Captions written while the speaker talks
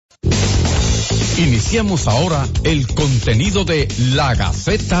Iniciamos ahora el contenido de La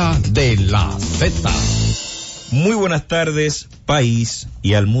Gaceta de la Z. Muy buenas tardes, país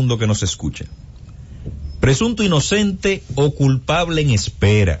y al mundo que nos escucha. Presunto inocente o culpable en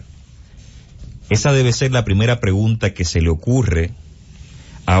espera. Esa debe ser la primera pregunta que se le ocurre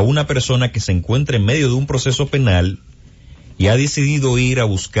a una persona que se encuentra en medio de un proceso penal y ha decidido ir a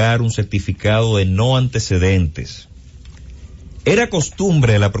buscar un certificado de no antecedentes. Era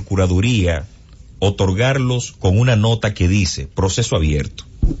costumbre de la Procuraduría otorgarlos con una nota que dice proceso abierto,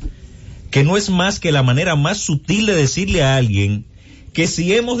 que no es más que la manera más sutil de decirle a alguien que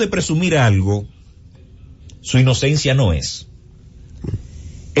si hemos de presumir algo, su inocencia no es.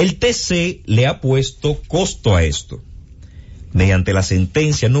 El TC le ha puesto costo a esto. Mediante la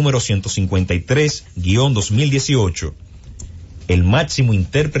sentencia número 153-2018, el máximo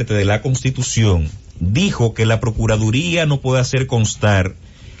intérprete de la Constitución dijo que la Procuraduría no puede hacer constar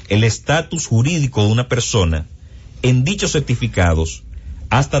el estatus jurídico de una persona en dichos certificados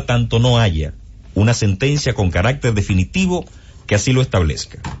hasta tanto no haya una sentencia con carácter definitivo que así lo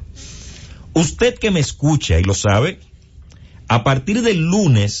establezca. Usted que me escucha y lo sabe, a partir del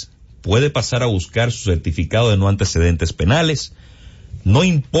lunes puede pasar a buscar su certificado de no antecedentes penales, no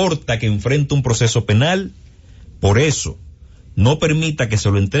importa que enfrente un proceso penal. Por eso, no permita que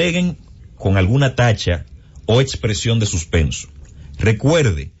se lo entreguen con alguna tacha o expresión de suspenso.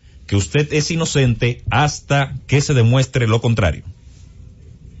 Recuerde que usted es inocente hasta que se demuestre lo contrario.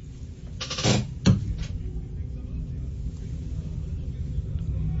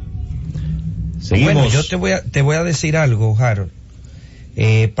 Seguimos. Bueno, yo te voy a decir algo, Harold.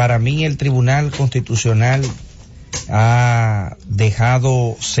 Para mí el Tribunal Constitucional ha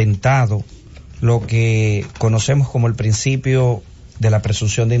dejado sentado lo que conocemos como el principio de la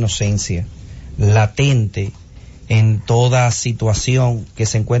presunción de inocencia, latente en toda situación que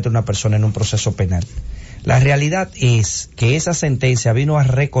se encuentre una persona en un proceso penal. La realidad es que esa sentencia vino a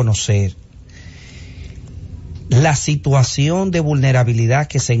reconocer la situación de vulnerabilidad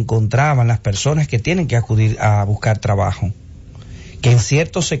que se encontraban las personas que tienen que acudir a buscar trabajo, que en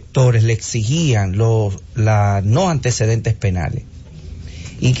ciertos sectores le exigían los no antecedentes penales,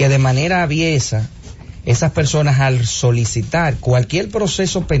 y que de manera aviesa esas personas, al solicitar cualquier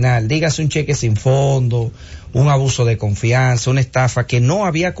proceso penal, dígase un cheque sin fondo, un abuso de confianza, una estafa que no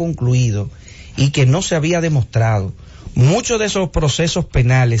había concluido y que no se había demostrado, muchos de esos procesos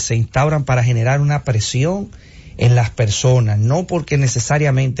penales se instauran para generar una presión en las personas, no porque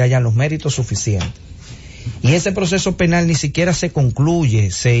necesariamente hayan los méritos suficientes. Y ese proceso penal ni siquiera se concluye,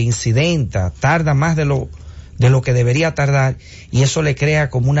 se incidenta, tarda más de lo que debería tardar, y eso le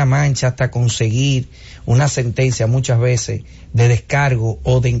crea como una mancha hasta conseguir una sentencia muchas veces de descargo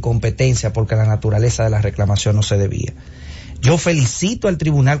o de incompetencia, porque la naturaleza de la reclamación no se debía. Yo felicito al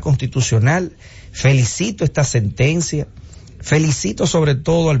Tribunal Constitucional, felicito esta sentencia, felicito sobre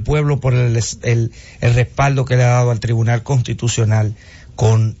todo al pueblo por el respaldo que le ha dado al Tribunal Constitucional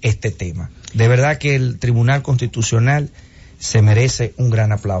con este tema. De verdad que el Tribunal Constitucional se merece un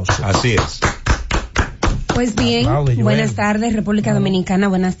gran aplauso. Así es. Pues bien, buenas tardes República Dominicana,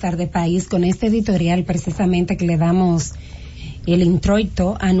 buenas tardes país. Con este editorial precisamente que le damos el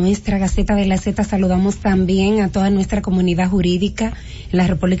introito a nuestra Gaceta de la Z, saludamos también a toda nuestra comunidad jurídica en la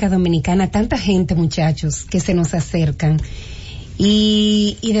República Dominicana, tanta gente, muchachos, que se nos acercan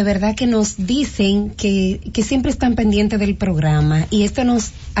y de verdad que nos dicen que siempre están pendientes del programa, y esto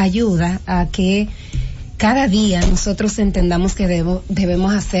nos ayuda a que cada día nosotros entendamos que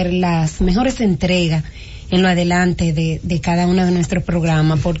debemos hacer las mejores entregas en lo adelante de cada uno de nuestros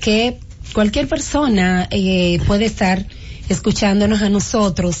programas, porque cualquier persona puede estar escuchándonos a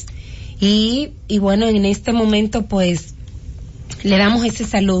nosotros y bueno, en este momento pues le damos ese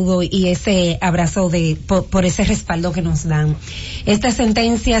saludo y ese abrazo por ese respaldo que nos dan. Esta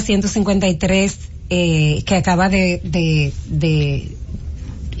sentencia 153 que acaba de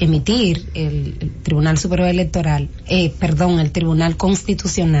emitir el Tribunal Superior Electoral, el Tribunal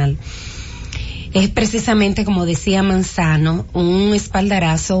Constitucional, es precisamente, como decía Manzano, un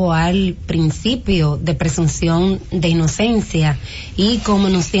espaldarazo al principio de presunción de inocencia, y como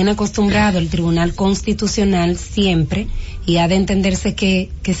nos tiene acostumbrado el Tribunal Constitucional siempre, y ha de entenderse que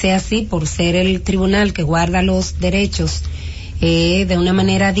sea así por ser el tribunal que guarda los derechos de una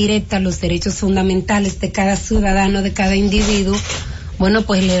manera directa, los derechos fundamentales de cada ciudadano, de cada individuo. Bueno,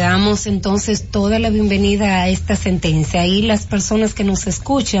 pues le damos entonces toda la bienvenida a esta sentencia, y las personas que nos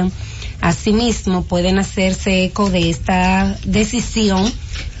escuchan asimismo pueden hacerse eco de esta decisión,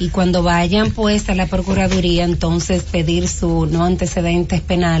 y cuando vayan pues a la Procuraduría entonces pedir su no antecedentes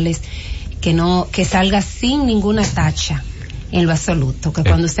penales, que salga sin ninguna tacha en lo absoluto, que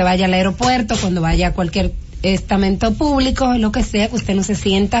cuando usted vaya al aeropuerto, cuando vaya a cualquier estamento público, lo que sea, que usted no se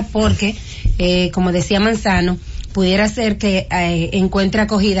sienta porque, como decía Manzano, pudiera ser que encuentre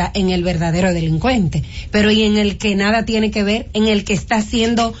acogida en el verdadero delincuente, pero y en el que nada tiene que ver, en el que está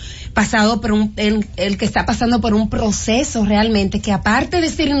siendo pasado por el que está pasando por un proceso realmente que, aparte de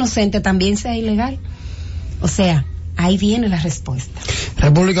ser inocente, también sea ilegal. O sea, ahí viene la respuesta.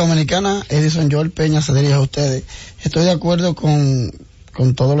 República Dominicana, Edison Joel Peña se dirige a ustedes. Estoy de acuerdo con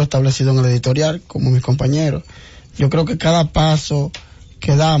todo lo establecido en el editorial, como mis compañeros. Yo creo que cada paso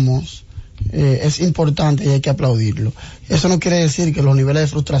que damos es importante y hay que aplaudirlo. Eso no quiere decir que los niveles de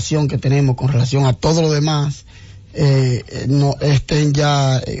frustración que tenemos con relación a todo lo demás no estén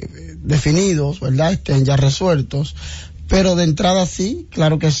ya definidos, ¿verdad? Estén ya resueltos, pero de entrada sí,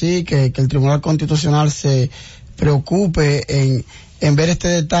 claro que sí, que el Tribunal Constitucional se preocupe en ver este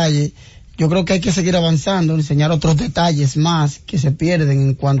detalle. Yo creo que hay que seguir avanzando, enseñar otros detalles más que se pierden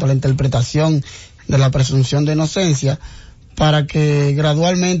en cuanto a la interpretación de la presunción de inocencia, para que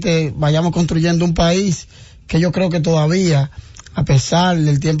gradualmente vayamos construyendo un país que yo creo que todavía, a pesar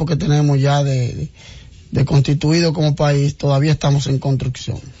del tiempo que tenemos ya de constituido como país, todavía estamos en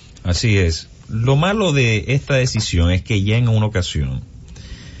construcción. Así es. Lo malo de esta decisión es que ya en una ocasión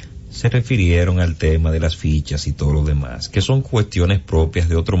se refirieron al tema de las fichas y todo lo demás, que son cuestiones propias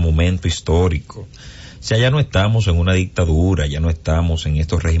de otro momento histórico. O sea, ya no estamos en una dictadura, ya no estamos en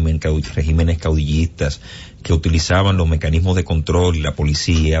estos regímenes caudillistas que utilizaban los mecanismos de control y la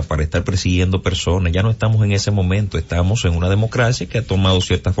policía para estar persiguiendo personas. Ya no estamos en ese momento, estamos en una democracia que ha tomado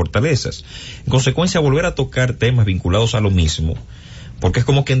ciertas fortalezas. En consecuencia, volver a tocar temas vinculados a lo mismo, porque es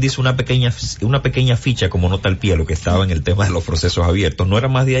como quien dice una pequeña ficha como nota al pie, lo que estaba en el tema de los procesos abiertos, no era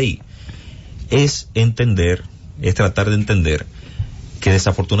más de ahí. Es tratar de entender que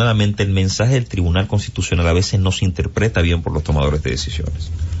desafortunadamente el mensaje del Tribunal Constitucional a veces no se interpreta bien por los tomadores de decisiones.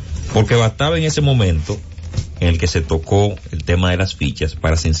 Porque bastaba en ese momento en el que se tocó el tema de las fichas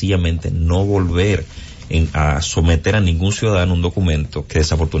para sencillamente no volver a someter a ningún ciudadano un documento que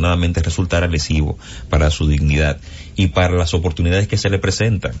desafortunadamente resultara lesivo para su dignidad y para las oportunidades que se le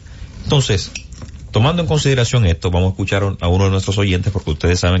presentan. Entonces, tomando en consideración esto, vamos a escuchar a uno de nuestros oyentes, porque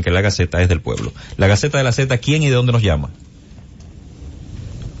ustedes saben que la Gaceta es del pueblo. La Gaceta de la Z, ¿quién y de dónde nos llama?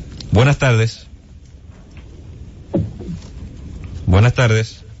 Buenas tardes. Buenas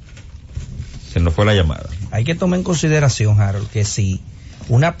tardes. Se nos fue la llamada. Hay que tomar en consideración, Harold, que si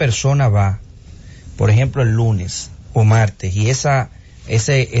una persona va, por ejemplo, el lunes o martes, y esa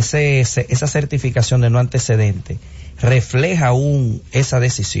certificación de no antecedente refleja aún esa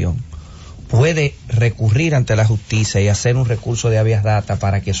decisión, puede recurrir ante la justicia y hacer un recurso de habeas data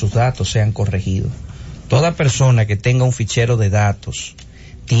para que sus datos sean corregidos. Toda persona que tenga un fichero de datos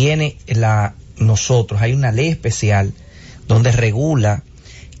hay una ley especial donde regula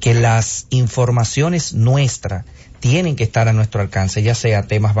que las informaciones nuestras tienen que estar a nuestro alcance, ya sea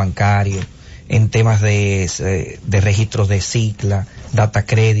temas bancarios, en temas de registros de cicla, data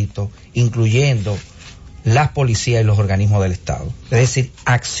crédito, incluyendo las policías y los organismos del Estado. Es decir,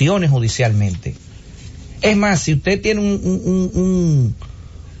 acciones judicialmente. Es más, si usted tiene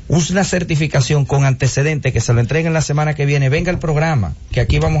una certificación con antecedente que se lo entreguen la semana que viene, venga al programa, que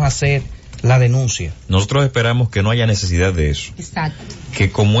aquí vamos a hacer la denuncia. Nosotros esperamos que no haya necesidad de eso. Exacto.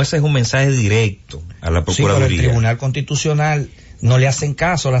 Que como ese es un mensaje directo a la Procuraduría. Sí, pero el Tribunal Constitucional no le hacen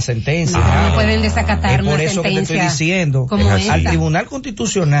caso a la sentencia. No pueden desacatar una sentencia. Es por eso que te estoy diciendo. Al Tribunal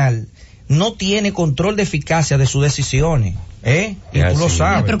Constitucional no tiene control de eficacia de sus decisiones. Y tú lo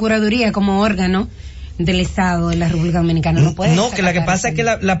sabes. La Procuraduría como órgano del Estado de la República Dominicana no puede. No, que lo que pasa es que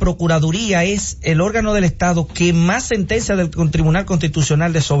la Procuraduría es el órgano del Estado que más sentencias del Tribunal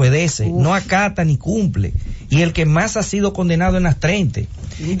Constitucional desobedece, no acata ni cumple, y el que más ha sido condenado en las 30.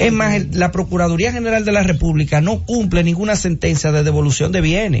 Es más, la Procuraduría General de la República no cumple ninguna sentencia de devolución de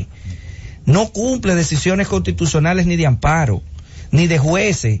bienes, no cumple decisiones constitucionales ni de amparo, ni de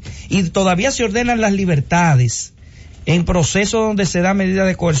jueces, y todavía se ordenan las libertades en procesos donde se da medida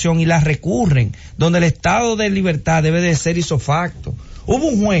de coerción y las recurren, donde el estado de libertad debe de ser ipso facto. Hubo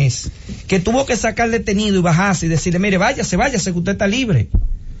un juez que tuvo que sacar al detenido y bajarse y decirle, mire, váyase, que usted está libre.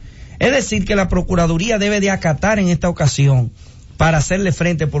 Es decir, que la Procuraduría debe de acatar en esta ocasión para hacerle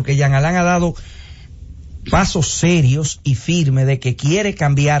frente, porque Jean Alain ha dado pasos serios y firmes de que quiere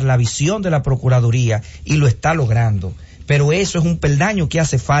cambiar la visión de la Procuraduría y lo está logrando. Pero eso es un peldaño que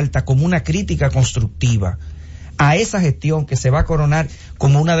hace falta como una crítica constructiva a esa gestión que se va a coronar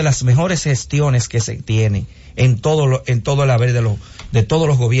como una de las mejores gestiones que se tiene en todo el haber de todos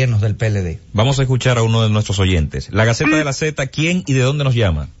los gobiernos del PLD. Vamos a escuchar a uno de nuestros oyentes. La Gaceta de la Z, ¿quién y de dónde nos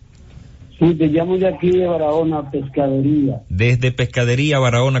llama? Sí, te llamo de aquí de Barahona, Pescadería. Desde Pescadería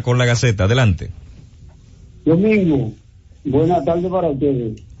Barahona con la Gaceta, adelante. Domingo, buenas tardes para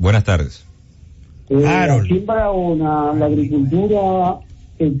ustedes. Buenas tardes. Aquí en Barahona la agricultura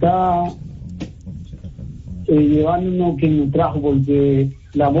está llevándonos que nos trajo, porque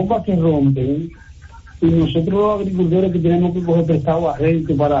las bombas se rompen y nosotros los agricultores que tenemos que coger prestado a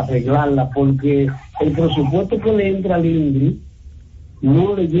gente para arreglarla, porque el presupuesto que le entra al INDRI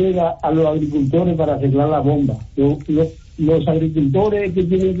no le llega a los agricultores para arreglar la bomba. Los agricultores que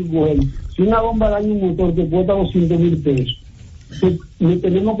tienen que coger, si una bomba daña un motor que cuesta 200,000 pesos, le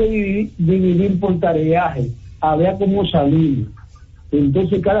tenemos que dividir por tareaje, a ver cómo salimos.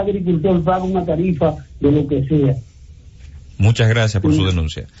 Entonces cada agricultor paga una tarifa de lo que sea. Muchas gracias por su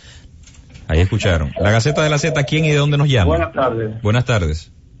denuncia. Ahí escucharon. La Gaceta de la Z, ¿quién y de dónde nos llama? Buenas tardes. Buenas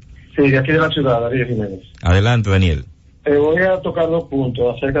tardes. Sí, de aquí de la ciudad, Darío Jiménez. Adelante, Daniel. Voy a tocar 2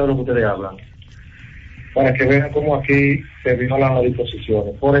 puntos acerca de lo que ustedes hablan, para que vean cómo aquí se violan las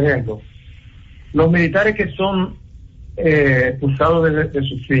disposiciones. Por ejemplo, los militares que son expulsados de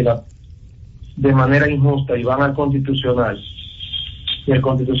sus filas de manera injusta y van al Constitucional, y el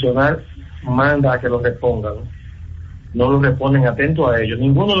Constitucional manda a que los repongan, no los reponen atentos a ellos.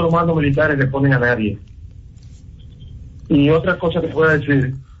 Ninguno de los mandos militares reponen a nadie. Y otra cosa que puedo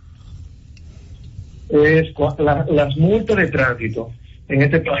decir es las multas de tránsito en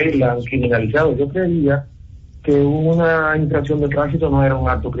este país la han criminalizado. Yo creía que una infracción de tránsito no era un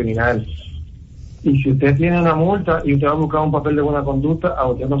acto criminal. Y si usted tiene una multa y usted va a buscar un papel de buena conducta, a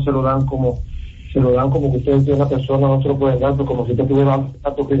usted no se lo dan como que usted es una persona, no se lo pueden dar, pero como si usted tuviera un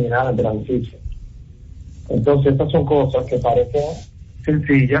acto criminal ante la justicia. Entonces estas son cosas que parecen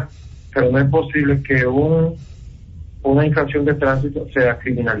sencillas, pero no es posible que una infracción de tránsito sea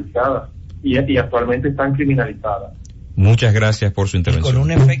criminalizada, y actualmente están criminalizadas. Muchas gracias por su intervención. Y con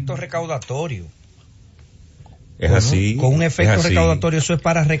un efecto recaudatorio. Es así. Con un efecto recaudatorio, eso es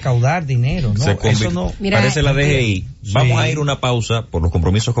para recaudar dinero, ¿no? Eso no. Mira, parece la DGI. Sí. Vamos a ir a una pausa por los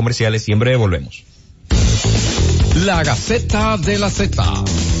compromisos comerciales y en breve volvemos. La Gaceta de la Z.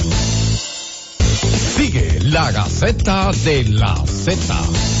 Sigue la Gaceta de la Z.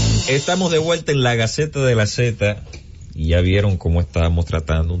 Estamos de vuelta en la Gaceta de la Z. Y ya vieron cómo estábamos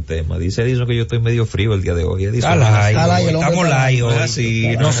tratando un tema. Dice Edison que yo estoy medio frío el día de hoy. Estamos live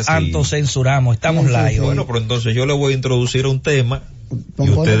hoy. Nos autocensuramos, estamos live. Bueno, pero entonces yo le voy a introducir un tema y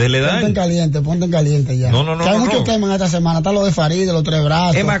ustedes le dan. Ponte en caliente ya. No. Hay muchos temas en esta semana. Está lo de Farid, de los 3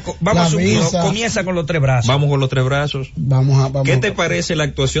 brazos. Comienza con los 3 brazos. Vamos con los 3 brazos. Vamos. ¿Qué te parece la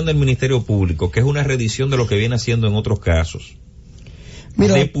actuación del Ministerio Público, que es una reedición de lo que viene haciendo en otros casos?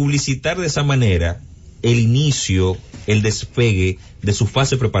 Mira, de publicitar de esa manera el inicio, el despegue de su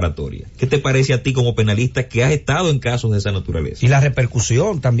fase preparatoria. ¿Qué te parece a ti como penalista que has estado en casos de esa naturaleza? Y la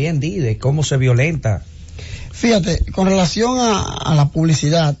repercusión también, de cómo se violenta. Fíjate, con relación a la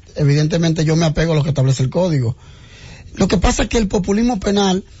publicidad, evidentemente yo me apego a lo que establece el código. Lo que pasa es que el populismo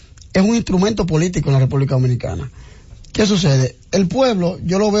penal es un instrumento político en la República Dominicana. ¿Qué sucede? El pueblo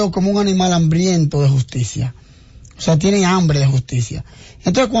yo lo veo como un animal hambriento de justicia. O sea, tiene hambre de justicia.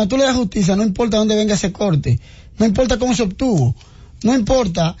 Entonces, cuando tú le das justicia, no importa dónde venga ese corte, no importa cómo se obtuvo, no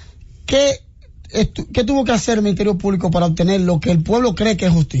importa qué tuvo que hacer el Ministerio Público para obtener lo que el pueblo cree que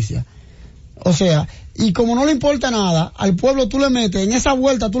es justicia. O sea, y como no le importa nada, al pueblo tú le metes, en esa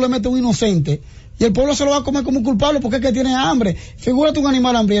vuelta tú le metes un inocente, y el pueblo se lo va a comer como un culpable porque es que tiene hambre. Figúrate un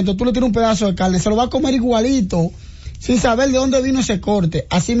animal hambriento, tú le tiras un pedazo de carne, se lo va a comer igualito, sin saber de dónde vino ese corte.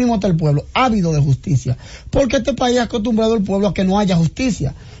 Así mismo está el pueblo, ávido de justicia, porque este país ha acostumbrado al pueblo a que no haya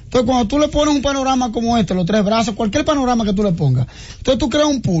justicia. Entonces, cuando tú le pones un panorama como este, los 3 brazos, cualquier panorama que tú le pongas, entonces tú creas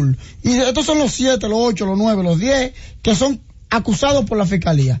un pool, y estos son los 7, los 8, los 9, los 10, que son acusados por la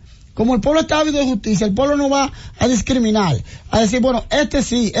fiscalía. Como el pueblo está ávido de justicia, el pueblo no va a discriminar, a decir, bueno, este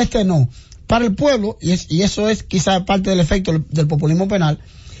sí, este no. Para el pueblo, y eso es quizás parte del efecto del populismo penal,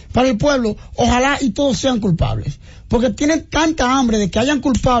 para el pueblo, ojalá y todos sean culpables, porque tienen tanta hambre de que hayan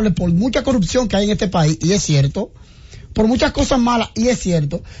culpables por mucha corrupción que hay en este país, y es cierto, por muchas cosas malas, y es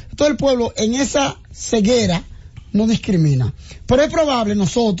cierto. Entonces el pueblo en esa ceguera no discrimina. Pero es probable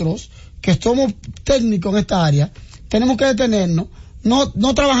nosotros, que somos técnicos en esta área, tenemos que detenernos,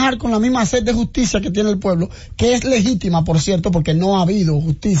 no trabajar con la misma sed de justicia que tiene el pueblo, que es legítima, por cierto, porque no ha habido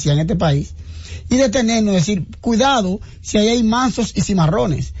justicia en este país, y detenernos, decir, cuidado si ahí hay mansos y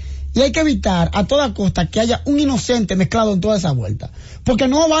cimarrones. Y hay que evitar a toda costa que haya un inocente mezclado en toda esa vuelta. Porque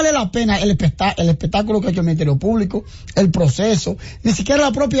no vale la pena el espectáculo que ha hecho el Ministerio Público, el proceso, ni siquiera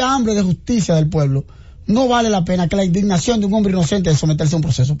la propia hambre de justicia del pueblo. No vale la pena que la indignación de un hombre inocente de someterse a un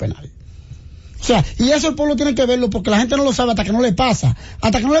proceso penal. O sea, y eso el pueblo tiene que verlo porque la gente no lo sabe hasta que no le pasa.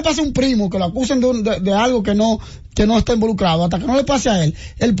 Hasta que no le pase a un primo que lo acusen de algo que no está involucrado, hasta que no le pase a él,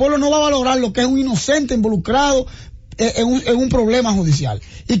 el pueblo no va a valorar lo que es un inocente involucrado en un problema judicial.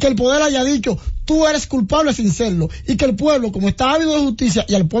 Y que el poder haya dicho, tú eres culpable sin serlo. Y que el pueblo, como está ávido de justicia,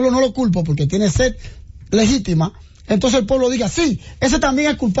 y al pueblo no lo culpa porque tiene sed legítima, entonces el pueblo diga, sí, ese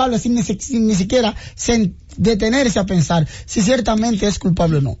también es culpable sin ni siquiera detenerse a pensar si ciertamente es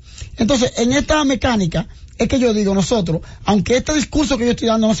culpable o no. Entonces, en esta mecánica, es que yo digo, nosotros, aunque este discurso que yo estoy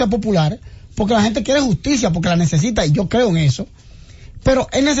dando no sea popular, porque la gente quiere justicia, porque la necesita, y yo creo en eso, pero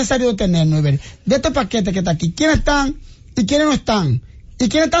es necesario detenernos y ver, de este paquete que está aquí, quiénes están y quiénes no están, y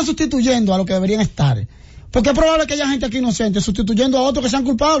quiénes están sustituyendo a lo que deberían estar. Porque es probable que haya gente aquí inocente sustituyendo a otros que sean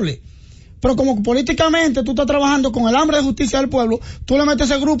culpables. Pero como políticamente tú estás trabajando con el hambre de justicia del pueblo, tú le metes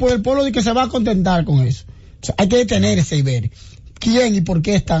ese grupo y el pueblo dice que se va a contentar con eso. O sea, hay que detenerse y ver quién y por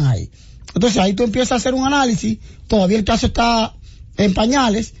qué están ahí. Entonces ahí tú empiezas a hacer un análisis, todavía el caso está en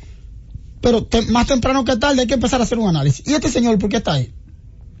pañales, pero más temprano que tarde hay que empezar a hacer un análisis. ¿Y este señor por qué está ahí?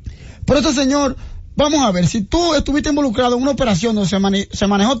 Pero este señor, vamos a ver, si tú estuviste involucrado en una operación donde se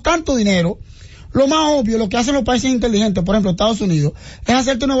manejó tanto dinero, lo más obvio, lo que hacen los países inteligentes, por ejemplo Estados Unidos, es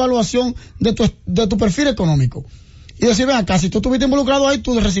hacerte una evaluación de tu perfil económico. Y decir, ven acá, si tú estuviste involucrado ahí,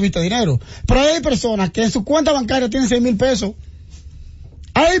 tú recibiste dinero. Pero hay personas que en su cuenta bancaria tienen 6,000 pesos.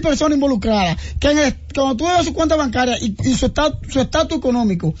 Hay personas involucradas que cuando tú ves su cuenta bancaria y su estatus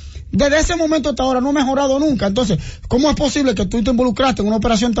económico, desde ese momento hasta ahora no ha mejorado nunca. Entonces, ¿cómo es posible que tú te involucraste en una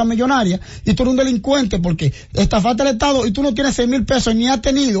operación tan millonaria y tú eres un delincuente porque estafaste al Estado y tú no tienes 6,000 pesos, ni has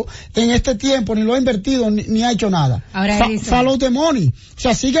tenido en este tiempo, ni lo has invertido, ni ha hecho nada? Ahora follow the money. O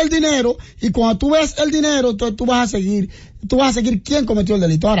sea, sigue el dinero y cuando tú ves el dinero, tú vas a seguir quién cometió el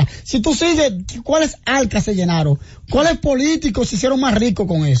delito. Ahora, si tú sigues, ¿cuáles arcas se llenaron? ¿Cuáles políticos se hicieron más ricos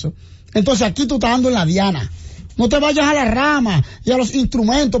con eso? Entonces aquí tú estás dando en la diana. No te vayas a la rama y a los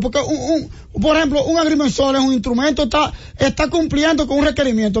instrumentos, porque por ejemplo, un agrimensor es un instrumento, está cumpliendo con un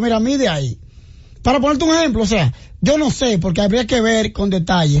requerimiento. Mira, mide ahí. Para ponerte un ejemplo, o sea, yo no sé, porque habría que ver con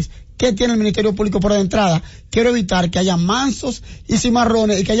detalles qué tiene el Ministerio Público por de entrada. Quiero evitar que haya mansos y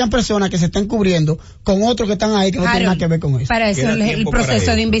cimarrones y que hayan personas que se estén cubriendo con otros que están ahí que no tienen nada que ver con eso. Para eso el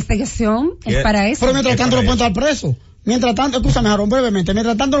proceso de investigación es para eso. Pero mientras tanto no pueden estar presos. Mientras tanto, escúchame, Jarón, brevemente,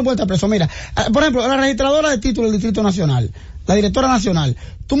 mientras tanto no puede estar preso. Mira, por ejemplo, la registradora de títulos del Distrito Nacional, la directora nacional,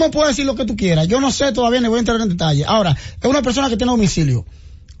 tú me puedes decir lo que tú quieras, yo no sé todavía, ni voy a entrar en detalle. Ahora, es una persona que tiene domicilio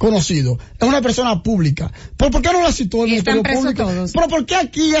conocido, es una persona pública. ¿Pero por qué no la citó el Ministerio Público? Todos. ¿Pero por qué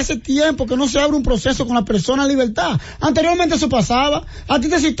aquí hace tiempo que no se abre un proceso con la persona en libertad? Anteriormente eso pasaba, a ti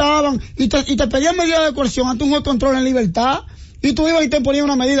te citaban y te pedían medidas de coerción ante un juez de control en libertad. Y tú ibas y te ponías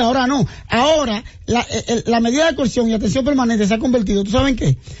una medida, ahora no. Ahora, la medida de coerción y atención permanente se ha convertido, ¿tú sabes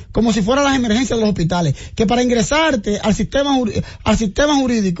qué? Como si fueran las emergencias de los hospitales. Que para ingresarte al sistema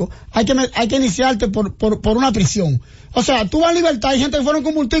jurídico hay que iniciarte por una prisión. O sea, tú vas en libertad, hay gente que fueron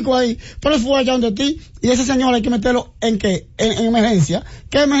con multico ahí, pero fue allá donde ti, y ese señor hay que meterlo ¿en qué? En emergencia.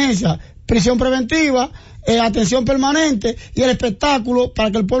 ¿Qué emergencia? Prisión preventiva, atención permanente y el espectáculo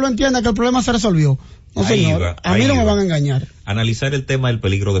para que el pueblo entienda que el problema se resolvió. No, señor, a mí no me van a engañar. Analizar el tema del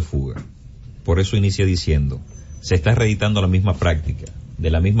peligro de fuga. Por eso inicia diciendo, se está reeditando la misma práctica, de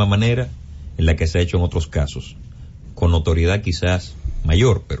la misma manera en la que se ha hecho en otros casos, con notoriedad quizás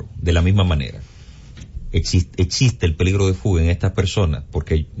mayor, pero de la misma manera. Existe el peligro de fuga en estas personas,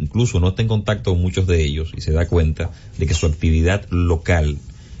 porque incluso no está en contacto con muchos de ellos y se da cuenta de que su actividad local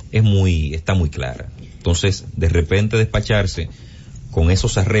está muy clara. Entonces, de repente despacharse con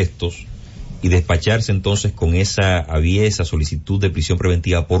esos arrestos y despacharse entonces con esa aviesa solicitud de prisión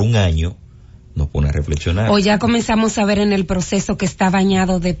preventiva por 1 año, nos pone a reflexionar. O ya comenzamos a ver en el proceso que está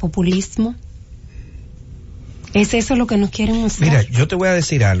bañado de populismo. ¿Es eso lo que nos quieren mostrar? Mira, yo te voy a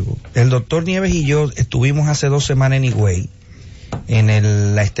decir algo. El doctor Nieves y yo estuvimos hace 2 semanas en Higüey,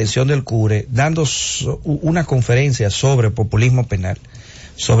 en la extensión del CURE, dando una conferencia sobre populismo penal,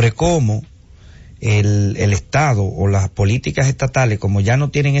 sobre cómo el Estado o las políticas estatales, como ya no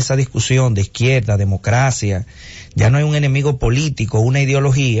tienen esa discusión de izquierda, democracia, ya no hay un enemigo político, una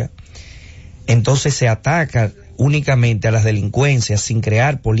ideología, entonces se ataca únicamente a las delincuencias sin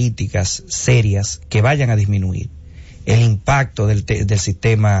crear políticas serias que vayan a disminuir el impacto del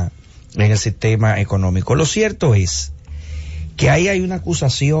sistema en el sistema económico. Lo cierto es que ahí hay una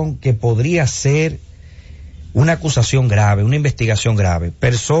acusación que podría ser una acusación grave, una investigación grave.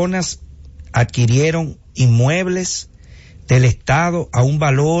 Personas adquirieron inmuebles del Estado a un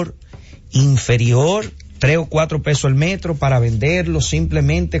valor inferior, 3 o 4 pesos el metro, para venderlos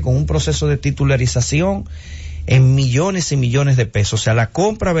simplemente con un proceso de titularización en millones y millones de pesos. O sea, la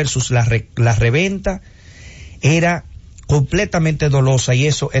compra versus la reventa era completamente dolosa, y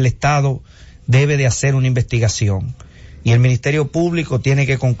eso el Estado debe de hacer una investigación y el Ministerio Público tiene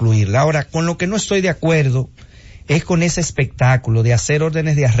que concluirla. Ahora, con lo que no estoy de acuerdo es con ese espectáculo de hacer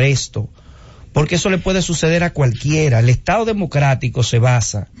órdenes de arresto, porque eso le puede suceder a cualquiera. El Estado democrático se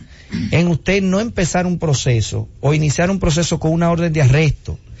basa en usted no empezar un proceso o iniciar un proceso con una orden de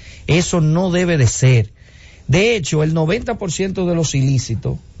arresto. Eso no debe de ser. De hecho, el 90% de los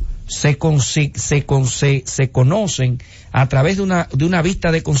ilícitos se conocen a través de una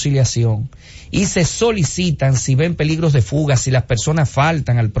vista de conciliación y se solicitan si ven peligros de fuga, si las personas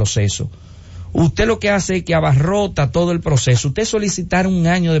faltan al proceso. Usted lo que hace es que abarrota todo el proceso. Usted solicitar 1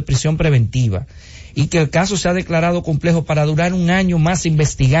 año de prisión preventiva y que el caso sea declarado complejo para durar 1 año más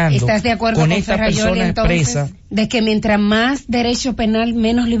investigando. ¿Estás de acuerdo con esta persona expresa de que mientras más derecho penal,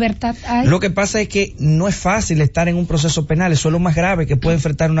 menos libertad hay? Lo que pasa es que no es fácil estar en un proceso penal. Eso es lo más grave que puede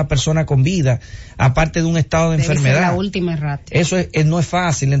enfrentar una persona con vida, aparte de un estado de enfermedad. Ser la última rata. Eso no es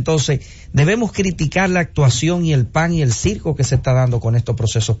fácil. Entonces, debemos criticar la actuación y el pan y el circo que se está dando con estos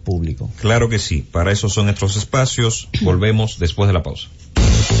procesos públicos. Claro que sí. Para eso son estos espacios. Volvemos después de la pausa.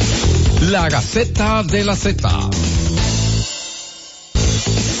 La Gaceta de la Z.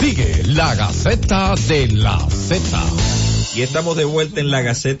 Sigue la Gaceta de la Z. Y estamos de vuelta en la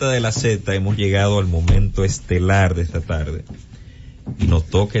Gaceta de la Z. Hemos llegado al momento estelar de esta tarde. Y nos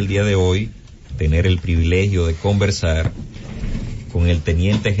toca el día de hoy tener el privilegio de conversar con el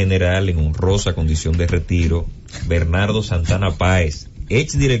teniente general en honrosa condición de retiro, Bernardo Santana Páez,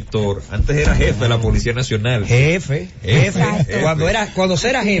 exdirector, antes era jefe de la Policía Nacional. Jefe. Cuando era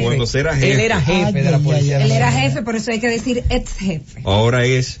jefe. Él era jefe de la Policía Nacional. Él era jefe, por eso hay que decir ex jefe. Ahora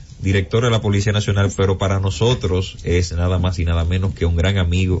es director de la Policía Nacional, pero para nosotros es nada más y nada menos que un gran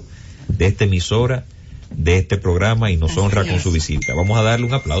amigo de esta emisora, de este programa, y nos honra con su visita. Vamos a darle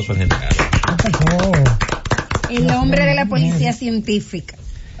un aplauso al general. El hombre de la Policía Científica.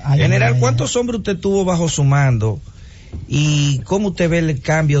 General, ¿cuántos hombres usted tuvo bajo su mando? ¿Y cómo usted ve el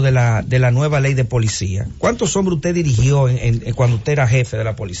cambio de la nueva ley de policía? ¿Cuántos hombres usted dirigió cuando usted era jefe de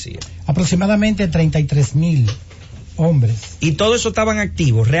la policía? Aproximadamente 33,000 hombres. ¿Y todos esos estaban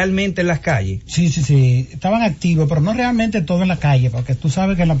activos realmente en las calles? Sí, estaban activos, pero no realmente todo en la calle, porque tú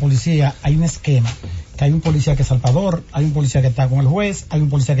sabes que en la policía hay un esquema, que hay un policía que es salvador, hay un policía que está con el juez, hay un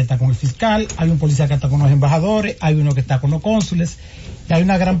policía que está con el fiscal, hay un policía que está con los embajadores, hay uno que está con los cónsules, y hay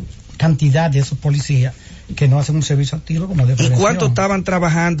una gran cantidad de esos policías que no hacen un servicio activo como de prevención. ¿Y cuánto estaban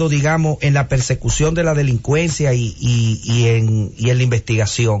trabajando, digamos, en la persecución de la delincuencia y en la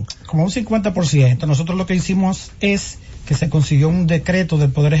investigación? Como un 50%. Nosotros lo que hicimos es que se consiguió un decreto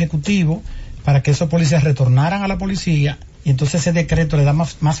del Poder Ejecutivo para que esos policías retornaran a la policía, y entonces ese decreto le da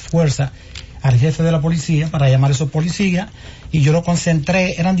más fuerza al jefe de la policía para llamar a esos policías, y yo lo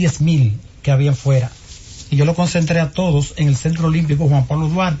concentré, eran 10,000 que habían fuera, y yo lo concentré a todos en el Centro Olímpico Juan Pablo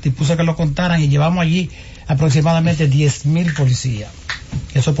Duarte y puse que lo contaran, y llevamos allí aproximadamente 10,000 policías.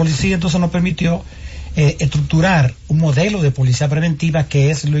 Esos policías entonces nos permitió estructurar un modelo de policía preventiva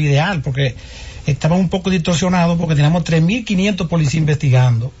que es lo ideal, porque estaba un poco distorsionado porque teníamos 3,500 policías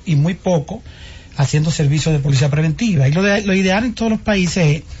investigando y muy poco haciendo servicios de policía preventiva. Y lo ideal en todos los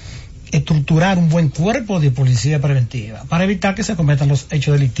países es estructurar un buen cuerpo de policía preventiva para evitar que se cometan los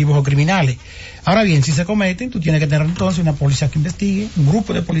hechos delictivos o criminales. Ahora bien, si se cometen, tú tienes que tener entonces una policía que investigue, un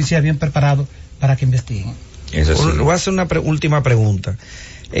grupo de policías bien preparado para que investiguen. Voy a hacer una última pregunta.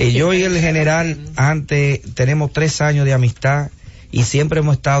 Yo y el general antes tenemos 3 años de amistad y siempre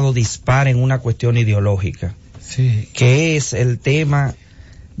hemos estado dispar en una cuestión ideológica, sí, que es el tema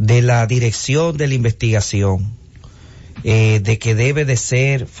de la dirección de la investigación, de que debe de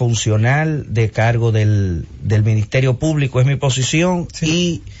ser funcional de cargo del Ministerio Público, es mi posición,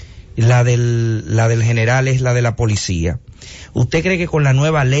 sí, y la del general es la de la policía. ¿Usted cree que con la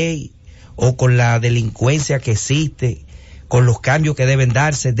nueva ley o con la delincuencia que existe, con los cambios que deben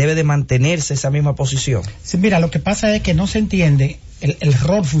darse, debe de mantenerse esa misma posición? Sí, mira, lo que pasa es que no se entiende el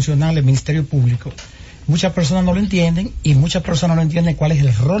rol funcional del Ministerio Público. Muchas personas no lo entienden y muchas personas no entienden cuál es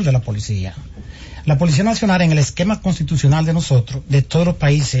el rol de la policía. La Policía Nacional, en el esquema constitucional de nosotros, de todos los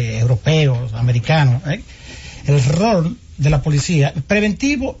países europeos, americanos, el rol de la policía es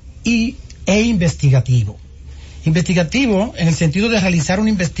preventivo e investigativo. Investigativo en el sentido de realizar una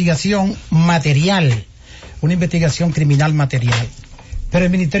investigación material, una investigación criminal material. Pero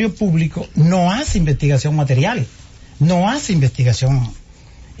el Ministerio Público no hace investigación material, no hace investigación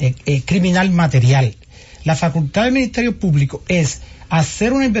criminal material. La facultad del Ministerio Público es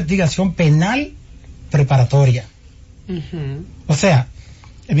hacer una investigación penal preparatoria. O sea,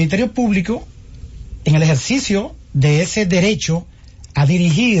 el Ministerio Público en el ejercicio de ese derecho a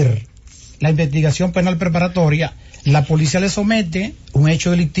dirigir la investigación penal preparatoria, la policía le somete un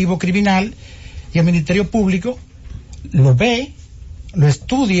hecho delictivo criminal y el Ministerio Público lo ve, lo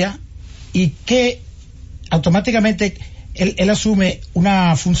estudia y que automáticamente él asume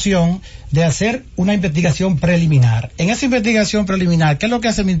una función de hacer una investigación preliminar. En esa investigación preliminar, ¿qué es lo que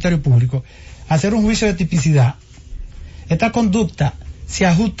hace el Ministerio Público? Hacer un juicio de tipicidad. Esta conducta se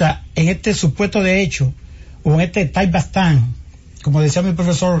ajusta en este supuesto de hecho o en este type bastán, como decía mi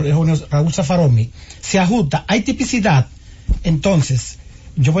profesor Raúl Zafaromi, se ajusta, hay tipicidad. Entonces,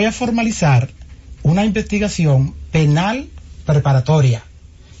 yo voy a formalizar una investigación penal preparatoria,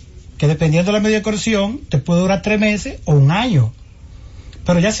 que dependiendo de la medida de coerción, te puede durar 3 meses o 1 año.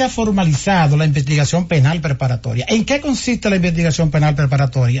 Pero ya se ha formalizado la investigación penal preparatoria. ¿En qué consiste la investigación penal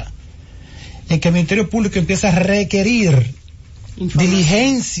preparatoria? En que el Ministerio Público empieza a requerir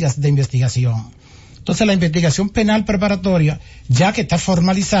diligencias de investigación. Entonces la investigación penal preparatoria, ya que está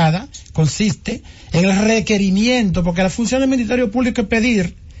formalizada, consiste en el requerimiento, porque la función del Ministerio Público es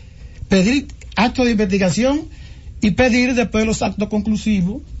pedir actos de investigación y pedir después los actos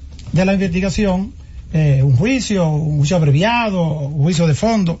conclusivos de la investigación, un juicio abreviado, un juicio de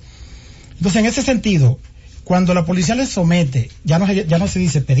fondo. Entonces, en ese sentido, cuando la policía le somete, ya no se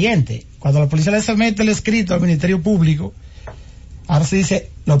dice expediente, cuando la policía le somete el escrito al Ministerio Público, ahora se dice,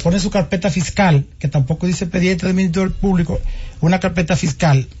 lo pone en su carpeta fiscal, que tampoco dice expediente del Ministerio Público, una carpeta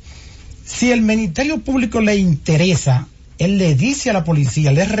fiscal. Si el Ministerio Público le interesa, él le dice a la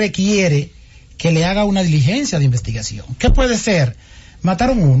policía, le requiere que le haga una diligencia de investigación. ¿Qué puede ser?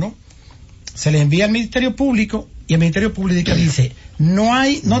 Mataron uno, se le envía al Ministerio Público y el Ministerio Público dice,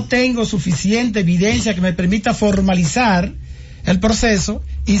 no tengo suficiente evidencia que me permita formalizar el proceso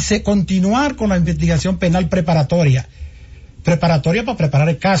y continuar con la investigación penal preparatoria para preparar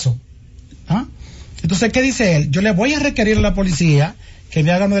el caso. ¿Ah? Entonces, ¿qué dice él? Yo le voy a requerir a la policía que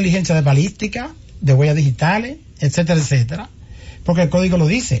me haga una diligencia de balística, de huellas digitales, etcétera, etcétera, porque el código lo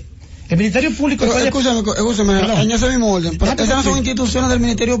dice. El Ministerio Público... Pero, escúchame, en ese mismo orden, pero esas no son instituciones del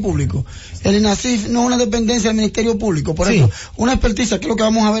Ministerio Público. El INASIF no es una dependencia del Ministerio Público. Por eso, una experticia, que es lo que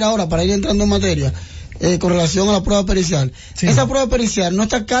vamos a ver ahora para ir entrando en materia, con relación a la prueba pericial. Sí. Esa prueba pericial no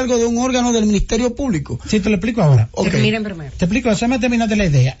está a cargo de un órgano del Ministerio Público. Sí, te lo explico ahora. Okay. Miren primero. Te explico, déjame terminarte la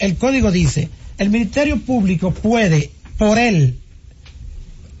idea. El código dice, el Ministerio Público puede,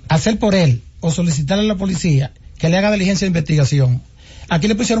 hacer por él, o solicitarle a la policía que le haga diligencia de investigación. Aquí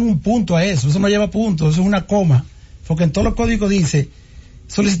le pusieron un punto a eso no lleva punto, eso es una coma, porque en todos los códigos dice,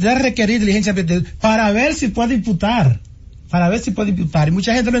 solicitar, requerir diligencia de investigación, para ver si puede imputar, y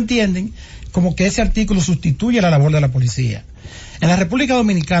mucha gente lo entiende como que ese artículo sustituye la labor de la policía. En la República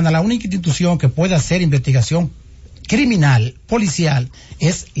Dominicana, la única institución que puede hacer investigación criminal, policial,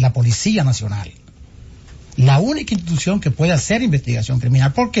 es la Policía Nacional. La única institución que puede hacer investigación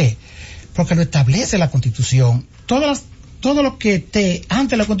criminal. ¿Por qué? Porque lo establece la Constitución. Todo lo que esté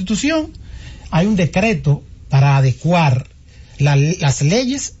ante la Constitución, hay un decreto para adecuar las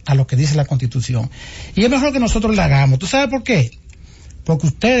leyes a lo que dice la Constitución. Y es mejor que nosotros la hagamos. ¿Tú sabes por qué? Porque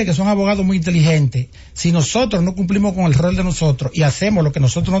ustedes, que son abogados muy inteligentes, si nosotros no cumplimos con el rol de nosotros y hacemos lo que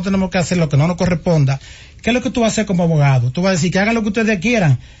nosotros no tenemos que hacer, lo que no nos corresponda, ¿qué es lo que tú vas a hacer como abogado? Tú vas a decir que hagan lo que ustedes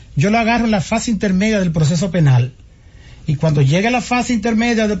quieran. Yo lo agarro en la fase intermedia del proceso penal. Y cuando llegue la fase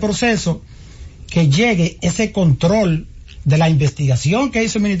intermedia del proceso, que llegue ese control de la investigación que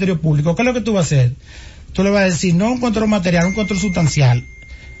hizo el Ministerio Público, ¿qué es lo que tú vas a hacer? Tú le vas a decir, no un control material, un control sustancial.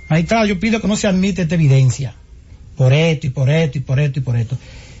 Magistrado, yo pido que no se admite esta evidencia. Por esto, y por esto, y por esto, y por esto.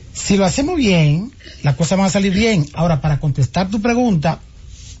 Si lo hacemos bien, las cosas van a salir bien. Ahora, para contestar tu pregunta,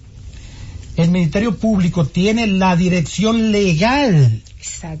 el Ministerio Público tiene la dirección legal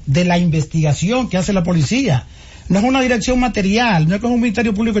de la investigación que hace la policía. No es una dirección material, no es como un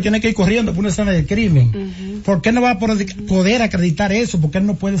Ministerio Público que tiene que ir corriendo por una escena de crimen. Uh-huh. ¿Por qué no va a poder acreditar eso? Porque él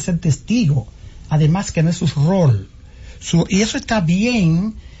no puede ser testigo. Además que no es su rol. Y eso está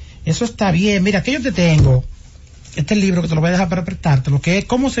bien. Mira, aquí yo te tengo este libro que te lo voy a dejar para prestarte, lo que es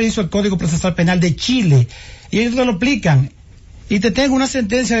cómo se hizo el Código Procesal Penal de Chile. Y ellos te lo explican. Y te tengo una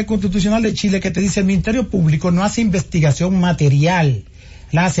sentencia del Constitucional de Chile que te dice el Ministerio Público no hace investigación material.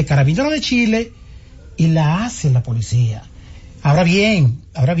 La hace Carabineros de Chile y la hace la policía. Ahora bien,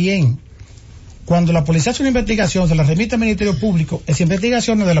 cuando la policía hace una investigación, se la remite al Ministerio Público, esa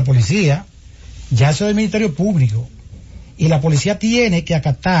investigación no es de la policía, ya eso es del Ministerio Público. Y la policía tiene que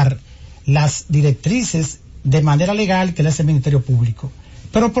acatar las directrices de manera legal que le hace el Ministerio Público.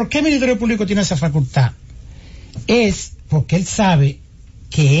 Pero ¿por qué el Ministerio Público tiene esa facultad? Es porque él sabe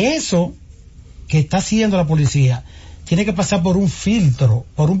que eso que está haciendo la policía tiene que pasar por un filtro,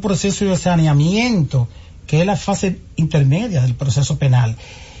 por un proceso de saneamiento, que es la fase intermedia del proceso penal.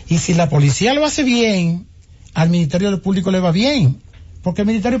 Y si la policía lo hace bien, al Ministerio Público le va bien, porque el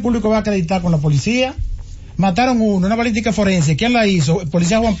Ministerio Público va a acreditar con la policía. Mataron una balística forense, ¿quién la hizo? El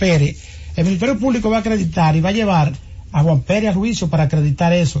policía Juan Pérez. El Ministerio Público va a acreditar y va a llevar a Juan Pérez a juicio para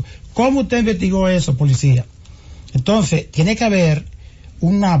acreditar eso. ¿Cómo usted investigó eso, policía? Entonces, tiene que haber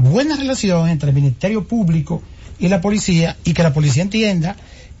una buena relación entre el Ministerio Público y la policía, y que la policía entienda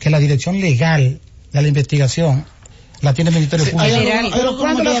que la dirección legal de la investigación la tiene el Ministerio Público. Pero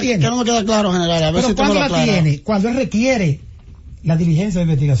 ¿cuándo la tiene? No me queda claro, general. A ver si ¿cuándo la tiene? Cuando él requiere la diligencia de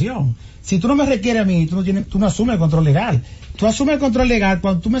investigación. Si tú no me requieres a mí, tú no asumes el control legal. Tú asumes el control legal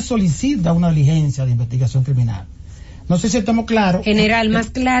cuando tú me solicitas una diligencia de investigación criminal. No sé si estamos claros. General, más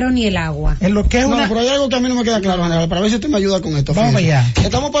claro ni el agua. En lo que es pero hay algo que a mí no me queda claro, general, para ver si usted me ayuda con esto. Vamos allá.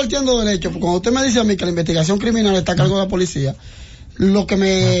 Estamos partiendo del hecho, porque cuando usted me dice a mí que la investigación criminal está a cargo de la policía, lo que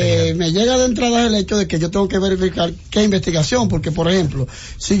me llega de entrada es el hecho de que yo tengo que verificar qué investigación, porque por ejemplo,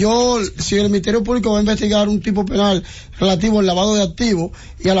 si el Ministerio Público va a investigar un tipo penal relativo al lavado de activos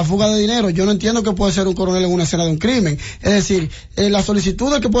y a la fuga de dinero, yo no entiendo que puede ser un coronel en una escena de un crimen. Es decir, la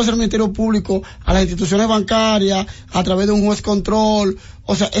solicitud que puede hacer el Ministerio Público a las instituciones bancarias a través de un juez control,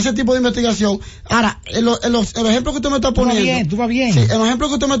 o sea, ese tipo de investigación. Ahora, el ejemplo que usted me está poniendo, tú va bien. Sí, el ejemplo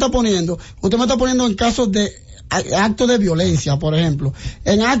que usted me está poniendo en casos de actos de violencia, por ejemplo,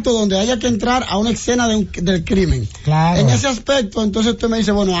 en actos donde haya que entrar a una escena del crimen. Claro. En ese aspecto, entonces usted me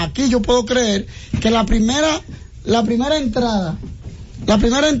dice, bueno, aquí yo puedo creer que la primera entrada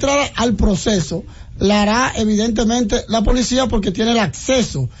al proceso la hará evidentemente la policía porque tiene el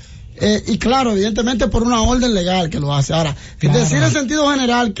acceso. Y claro, evidentemente por una orden legal que lo hace. Ahora, claro, decir en sentido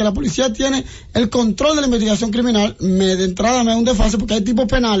general que la policía tiene el control de la investigación criminal, de entrada me da un desfase porque hay tipos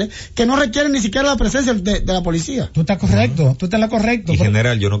penales que no requieren ni siquiera la presencia de la policía. Tú estás correcto, tú estás en la correcto. Y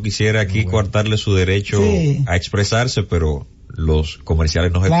general, yo no quisiera aquí coartarle su derecho a expresarse, pero los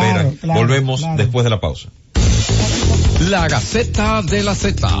comerciales nos esperan. Claro, volvemos después de la pausa. La Gaceta de la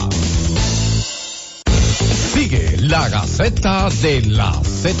Z. Sigue la Gaceta de la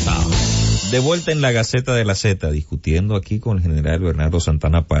Z. De vuelta en la Gaceta de la Z, discutiendo aquí con el general Bernardo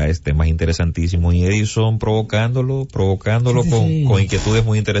Santana Páez, temas interesantísimos, y Edison provocándolo con inquietudes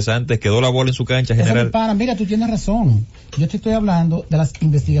muy interesantes. Quedó la bola en su cancha, general. Mira, tú tienes razón. Yo te estoy hablando de las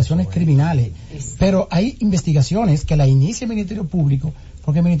investigaciones criminales, pero hay investigaciones que la inicia el Ministerio Público,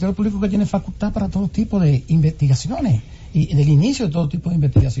 porque el Ministerio Público que tiene facultad para todo tipo de investigaciones, y del inicio de todo tipo de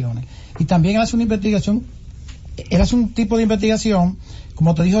investigaciones. Y también él hace un tipo de investigación,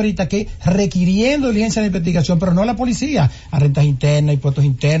 como te dije ahorita, que requiriendo diligencia de investigación, pero no a la policía, a rentas internas, impuestos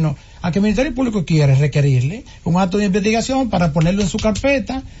internos, a que el Ministerio Público quiere requerirle un acto de investigación para ponerlo en su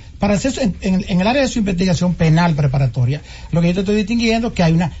carpeta, para hacer en el área de su investigación penal preparatoria. Lo que yo te estoy distinguiendo, que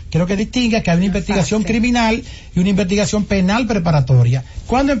hay una investigación criminal y una investigación penal preparatoria.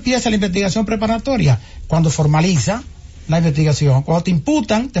 ¿Cuándo empieza la investigación preparatoria? Cuando formaliza la investigación. Cuando te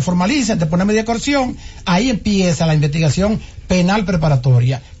imputan, te formalizan, te ponen medida de coerción, ahí empieza la investigación penal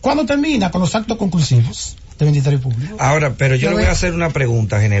preparatoria. ¿Cuándo termina? Con los actos conclusivos del Ministerio Público. Ahora, pero yo le voy a hacer una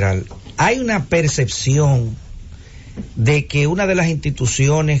pregunta, general. ¿Hay una percepción de que una de las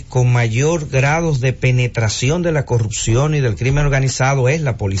instituciones con mayor grados de penetración de la corrupción y del crimen organizado es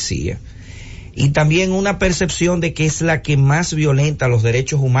la policía? Y también una percepción de que es la que más violenta los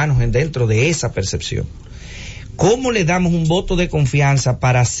derechos humanos dentro de esa percepción. ¿Cómo le damos un voto de confianza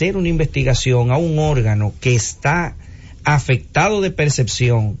para hacer una investigación a un órgano que está afectado de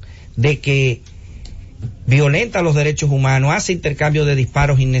percepción de que violenta los derechos humanos, hace intercambio de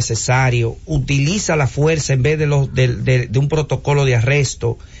disparos innecesarios, utiliza la fuerza en vez de un protocolo de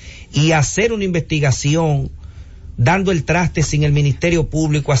arresto, y hacer una investigación dando el traste sin el Ministerio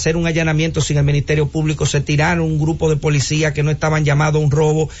Público, hacer un allanamiento sin el Ministerio Público? Se tiraron un grupo de policías que no estaban llamados a un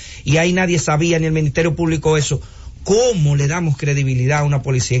robo y ahí nadie sabía, ni el Ministerio Público, eso. ¿Cómo le damos credibilidad a una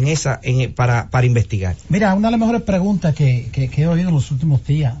policía para investigar? Mira, una de las mejores preguntas que he oído en los últimos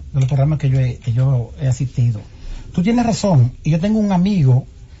días de los programas que yo he asistido. Tú tienes razón, y yo tengo un amigo,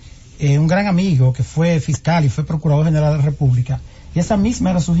 un gran amigo que fue fiscal y fue procurador general de la República, y esa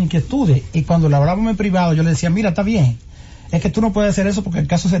misma eran sus inquietudes, y cuando le hablábamos en privado yo le decía, mira, está bien, es que tú no puedes hacer eso porque el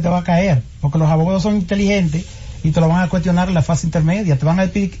caso se te va a caer, porque los abogados son inteligentes y te lo van a cuestionar en la fase intermedia, te van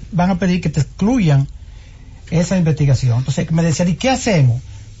a pedir que te excluyan esa investigación. Entonces me decían, ¿y qué hacemos?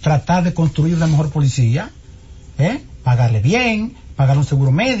 Tratar de construir una mejor policía, pagarle bien, pagarle un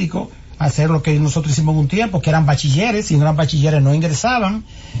seguro médico, hacer lo que nosotros hicimos en un tiempo, que eran bachilleres, si no eran bachilleres no ingresaban,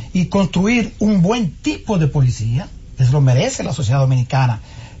 y construir un buen tipo de policía. Eso lo merece la sociedad dominicana.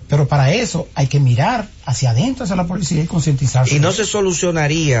 Pero para eso hay que mirar hacia adentro, hacia la policía y concientizarse. Y no se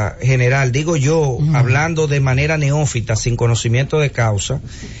solucionaría, general, digo yo, hablando de manera neófita, sin conocimiento de causa,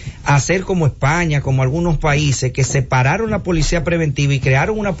 hacer como España, como algunos países que separaron la policía preventiva y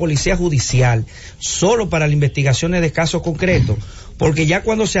crearon una policía judicial solo para las investigaciones de casos concretos, porque ya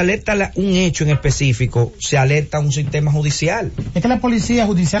cuando se alerta un hecho en específico, se alerta un sistema judicial. Es que las policías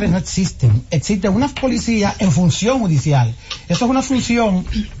judiciales no existen. Existe una policía en función judicial. Eso es una función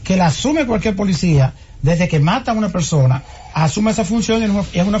que la asume cualquier policía desde que mata a una persona, asume esa función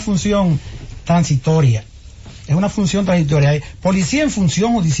y es una función transitoria. Es una función transitoria. Policía en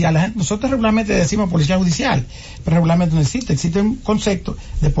función judicial. Nosotros regularmente decimos policía judicial, pero regularmente no existe. Existe un concepto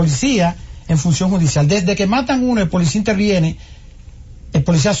de policía en función judicial. Desde que matan uno, el policía interviene, el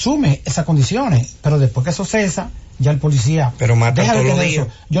policía asume esas condiciones, pero después que eso cesa, ya el policía pero mata deja de todos los tener días.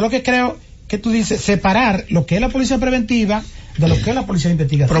 eso. Yo lo que creo que tú dices, separar lo que es la policía preventiva de lo que es la policía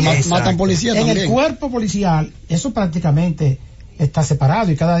investigativa. Pero matan policías en también. el cuerpo policial, eso prácticamente está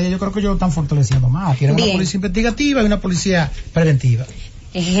separado y cada día yo creo que ellos lo están fortaleciendo más. Tienen una policía investigativa y una policía preventiva.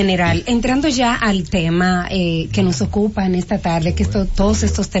 General, entrando ya al tema que nos ocupa en esta tarde, que todos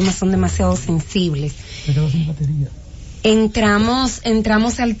estos temas son demasiado sensibles. Me quedo sin batería.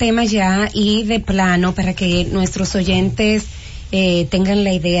 Entramos al tema ya y de plano para que nuestros oyentes tengan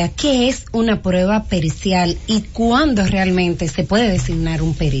la idea, ¿qué es una prueba pericial y cuándo realmente se puede designar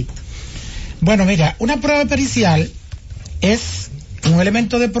un perito? Bueno, mira, una prueba pericial es un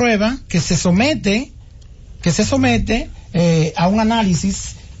elemento de prueba que se somete a un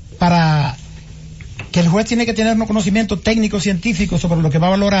análisis para que el juez tiene que tener un conocimiento técnico científico sobre lo que va a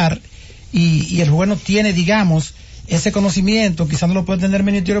valorar y el juez no tiene, digamos, ese conocimiento, quizás no lo puede tener el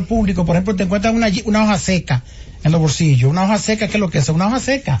Ministerio Público. Por ejemplo, te encuentras una hoja seca en los bolsillos. Una hoja seca, ¿qué es lo que es? Una hoja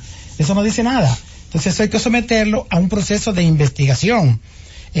seca. Eso no dice nada. Entonces eso hay que someterlo a un proceso de investigación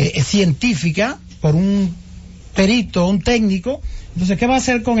científica por un perito, un técnico. Entonces, ¿qué va a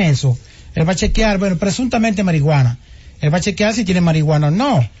hacer con eso? Él va a chequear, bueno, presuntamente marihuana. Él va a chequear si tiene marihuana o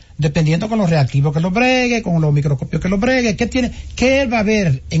no, dependiendo con los reactivos que lo bregue, con los microscopios que lo bregue, qué él va a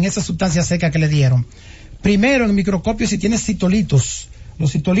ver en esa sustancia seca que le dieron. Primero, en el microscopio, si tiene citolitos.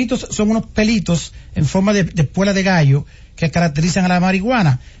 Los citolitos son unos pelitos en forma de puela de gallo que caracterizan a la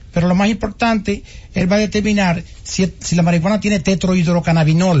marihuana. Pero lo más importante, él va a determinar si la marihuana tiene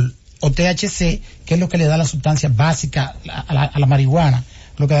tetrohidrocannabinol o THC, que es lo que le da la sustancia básica a la marihuana,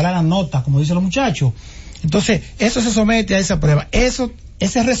 lo que da la nota, como dicen los muchachos. Entonces, eso se somete a esa prueba.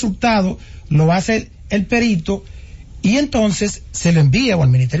 Ese resultado lo hace el perito y entonces se lo envía o al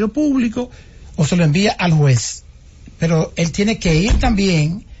Ministerio Público o se lo envía al juez. Pero él tiene que ir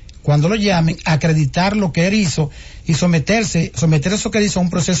también, cuando lo llamen, a acreditar lo que él hizo y someter eso que hizo a un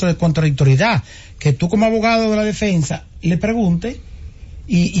proceso de contradictoriedad, que tú como abogado de la defensa le preguntes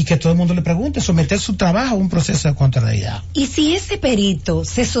y que todo el mundo le pregunte, someter su trabajo a un proceso de contradictoriedad. Y si ese perito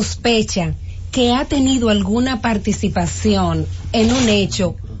se sospecha que ha tenido alguna participación en un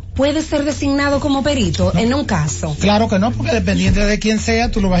hecho, ¿puede ser designado como perito en un caso? Claro que no, porque dependiente de quién sea,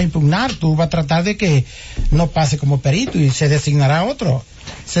 tú lo vas a impugnar, tú vas a tratar de que no pase como perito y se designará otro.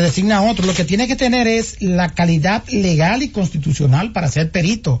 Se designa otro. Lo que tiene que tener es la calidad legal y constitucional para ser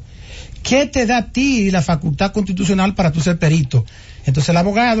perito. ¿Qué te da a ti la facultad constitucional para tú ser perito? Entonces el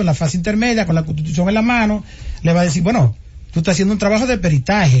abogado en la fase intermedia, con la Constitución en la mano, le va a decir, bueno, tú estás haciendo un trabajo de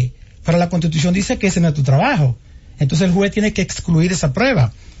peritaje, pero la Constitución dice que ese no es tu trabajo. Entonces el juez tiene que excluir esa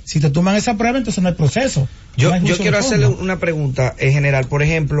prueba. Si te toman esa prueba, entonces no hay proceso. Yo quiero hacerle una pregunta en general. Por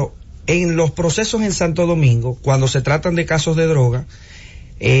ejemplo, en los procesos en Santo Domingo, cuando se tratan de casos de droga,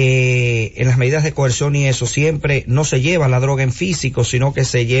 en las medidas de coerción y eso, siempre no se lleva la droga en físico, sino que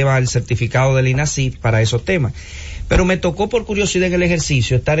se lleva el certificado del INACIF para esos temas. Pero me tocó por curiosidad en el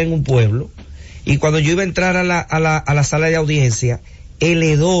ejercicio estar en un pueblo y cuando yo iba a entrar a la sala de audiencia, el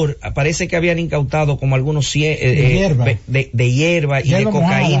hedor, parece que habían incautado como algunos de hierba y de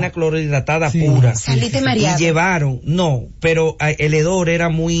cocaína clorhidratada pura. Saliste mareado. Y llevaron, pero el hedor era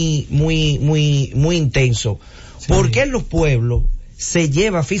muy intenso. Sí. ¿Por qué en los pueblos se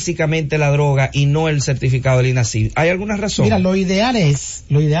lleva físicamente la droga y no el certificado del INACIF? ¿Hay alguna razón? Mira, lo ideal es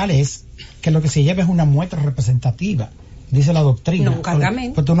que lo que se lleve es una muestra representativa, dice la doctrina. No un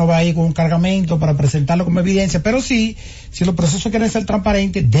cargamento. Pues tú no vas a ir con un cargamento para presentarlo como evidencia, pero sí, si los procesos quieren ser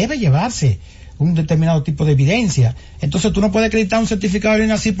transparentes, debe llevarse un determinado tipo de evidencia. Entonces tú no puedes acreditar un certificado de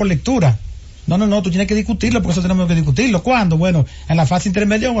INACIF por lectura. No, tú tienes que discutirlo, por eso tenemos que discutirlo. ¿Cuándo? Bueno, en la fase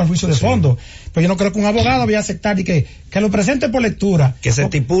intermedia o en el juicio de fondo. Pero yo no creo que un abogado vaya a aceptar y que lo presente por lectura. Que se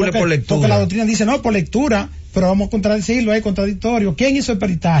estipule por lectura. Porque la doctrina dice, no, por lectura, pero vamos a contradecirlo, hay contradictorio. ¿Quién hizo el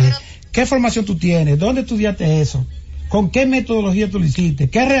peritaje? ¿Qué formación tú tienes? ¿Dónde estudiaste eso? con qué metodología tú lo hiciste,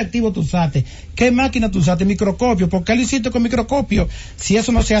 qué reactivo tú usaste, qué máquina tú usaste, microscopio, ¿por qué lo hiciste con microscopio? Si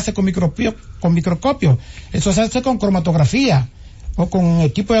eso no se hace con microscopio, eso se hace con cromatografía o con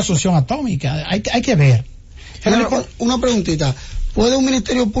equipo de absorción atómica, hay que ver. Una preguntita, ¿puede un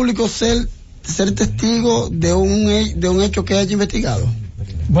ministerio público ser testigo de un hecho que haya investigado?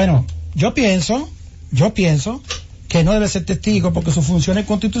 Bueno, yo pienso que no debe ser testigo porque sus funciones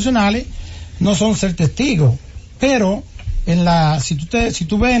constitucionales no son ser testigo, pero si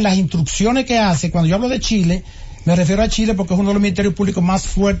tú ves en las instrucciones que hace, cuando yo hablo de Chile, me refiero a Chile porque es uno de los ministerios públicos más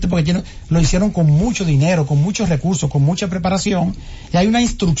fuertes, porque lo hicieron con mucho dinero, con muchos recursos, con mucha preparación, y hay una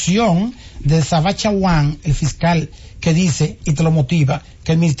instrucción de Sabachawan, el fiscal, que dice, y te lo motiva,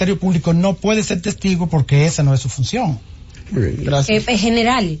 que el ministerio público no puede ser testigo porque esa no es su función. Muy bien, gracias.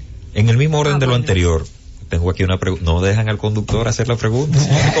 General. En el mismo orden de lo anterior, tengo aquí una pregunta. No dejan al conductor hacer la pregunta.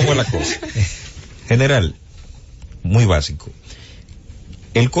 ¿Cómo es la cosa? General, muy básico.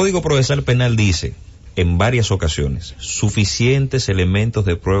 El Código Procesal Penal dice, en varias ocasiones, suficientes elementos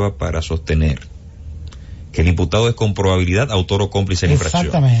de prueba para sostener que el imputado es con probabilidad autor o cómplice en la infracción.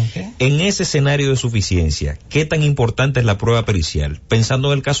 Exactamente. En ese escenario de suficiencia, ¿qué tan importante es la prueba pericial?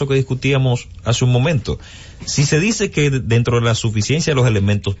 Pensando en el caso que discutíamos hace un momento, si se dice que dentro de la suficiencia de los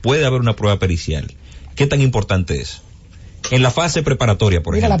elementos puede haber una prueba pericial, ¿qué tan importante es? En la fase preparatoria,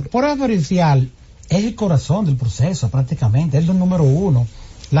 por ejemplo. La prueba pericial es el corazón del proceso, prácticamente, es lo número uno.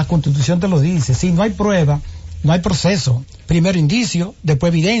 La Constitución te lo dice, si no hay prueba, no hay proceso. Primero indicio,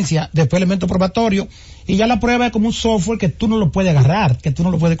 después evidencia, después elemento probatorio, y ya la prueba es como un software que tú no lo puedes agarrar, que tú no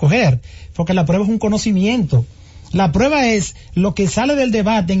lo puedes coger, porque la prueba es un conocimiento. La prueba es lo que sale del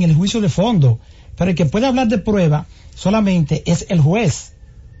debate en el juicio de fondo, pero el que puede hablar de prueba solamente es el juez.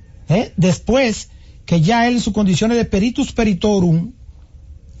 Después que ya él en sus condiciones de peritus peritorum,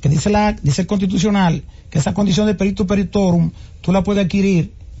 que dice el constitucional, que esa condición de peritus peritorum tú la puedes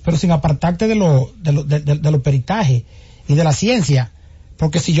adquirir, pero sin apartarte de los peritajes y de la ciencia,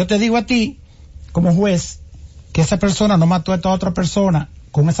 porque si yo te digo a ti como juez que esa persona no mató a esta otra persona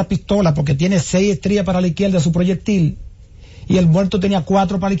con esa pistola porque tiene 6 estrías para la izquierda de su proyectil y el muerto tenía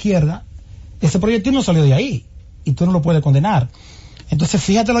 4 para la izquierda, ese proyectil no salió de ahí y tú no lo puedes condenar. Entonces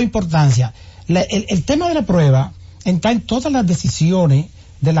fíjate la importancia. El tema de la prueba está en todas las decisiones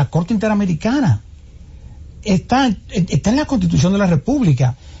de la Corte Interamericana, está en la Constitución de la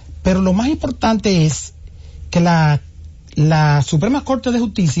República, pero lo más importante es que la Suprema Corte de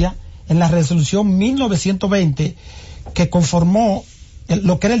Justicia, en la resolución 1920, que conformó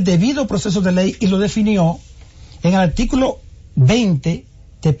lo que era el debido proceso de ley y lo definió, en el artículo 20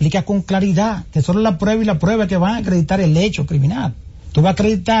 te explica con claridad que solo la prueba y la prueba que van a acreditar el hecho criminal. Tú vas a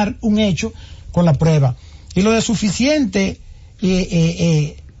acreditar un hecho con la prueba. Y lo de suficiente,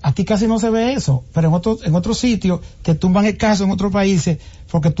 aquí casi no se ve eso, pero en otros sitios te tumban el caso en otros países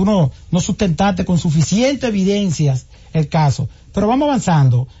porque tú no sustentaste con suficientes evidencias el caso. Pero vamos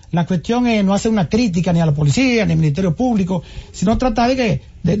avanzando. La cuestión es no hacer una crítica ni a la policía ni al Ministerio Público, sino tratar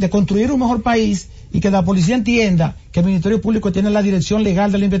de construir un mejor país y que la policía entienda que el Ministerio Público tiene la dirección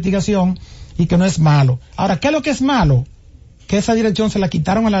legal de la investigación y que no es malo. Ahora, ¿qué es lo que es malo? Que esa dirección se la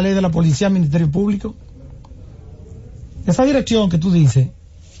quitaron a la ley de la policía al Ministerio Público. Esa dirección que tú dices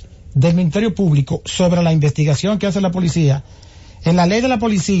del Ministerio Público sobre la investigación que hace la policía, en la ley de la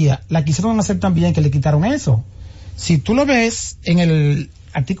policía la quisieron hacer también, que le quitaron eso. Si tú lo ves en el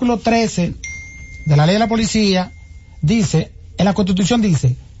artículo 13 de la ley de la policía, dice, en la Constitución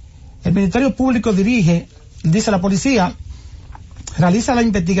dice, el Ministerio Público dice la policía realiza la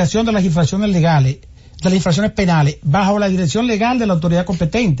investigación de las infracciones legales, de las infracciones penales, bajo la dirección legal de la autoridad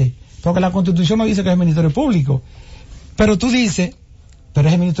competente, porque la Constitución no dice que es el Ministerio Público. Pero tú dices, pero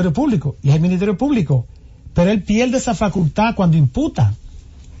es el Ministerio Público, y es el Ministerio Público, pero él pierde esa facultad cuando imputa,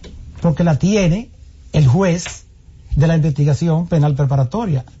 porque la tiene el juez de la investigación penal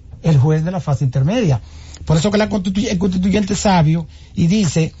preparatoria, el juez de la fase intermedia. Por eso que el constituyente es sabio y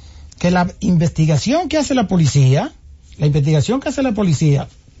dice que la investigación que hace la policía,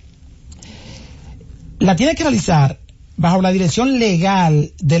 la tiene que realizar bajo la dirección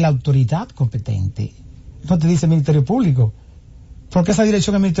legal de la autoridad competente. No te dice el Ministerio Público, porque esa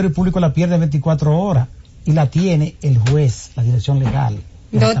dirección el Ministerio Público la pierde en 24 horas y la tiene el juez, la dirección legal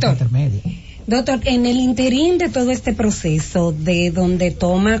de la fase intermedia. Doctor, en el interín de todo este proceso, de donde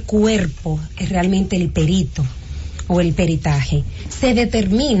toma cuerpo realmente el perito o el peritaje, se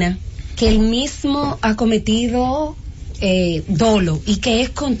determina que el mismo ha cometido dolo y que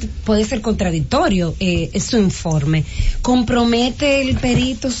puede ser contradictorio su informe. ¿Compromete el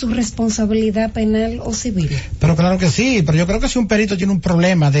perito su responsabilidad penal o civil? Pero claro que sí, pero yo creo que si un perito tiene un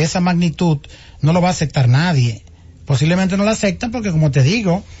problema de esa magnitud, no lo va a aceptar nadie. posiblemente no la aceptan porque, como te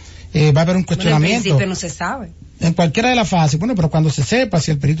digo, va a haber un cuestionamiento. En principio no se sabe. En cualquiera de las fases. Bueno, pero cuando se sepa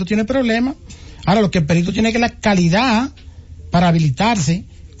si el perito tiene problemas, ahora lo que el perito tiene que es la calidad para habilitarse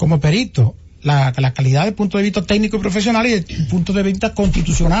como perito, la calidad desde el punto de vista técnico y profesional y desde el punto de vista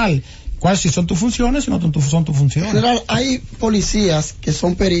constitucional. ¿Cuáles si son tus funciones, si no son tus funciones? General, hay policías que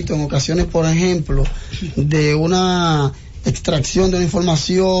son peritos en ocasiones, por ejemplo, de una extracción de una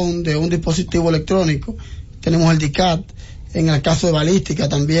información de un dispositivo electrónico. Tenemos el DICAT. En el caso de balística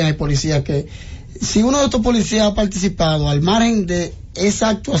también hay policías que, si uno de estos policías ha participado al margen de esa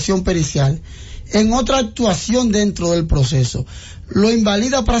actuación pericial, en otra actuación dentro del proceso, lo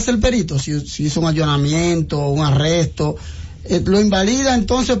invalida para ser perito, si hizo un allanamiento, un arresto, lo invalida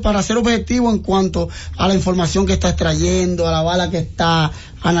entonces para ser objetivo en cuanto a la información que está extrayendo, a la bala que está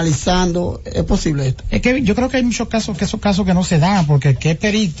analizando. ¿Es posible esto? Es que yo creo que hay muchos casos que no se dan, porque el que es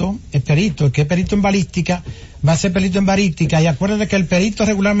perito en balística va a ser perito en balística, y acuérdense que el perito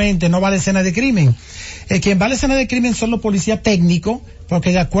regularmente no va a la escena de crimen. Quien va a la escena de crimen son los policías técnicos,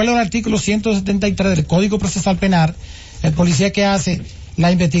 porque de acuerdo al artículo 173 del Código Procesal Penal, el policía que hace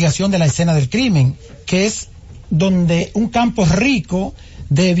la investigación de la escena del crimen, que es donde un campo rico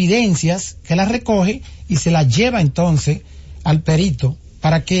de evidencias que las recoge y se las lleva entonces al perito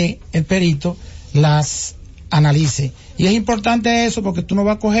para que el perito las analice. Y es importante eso porque tú no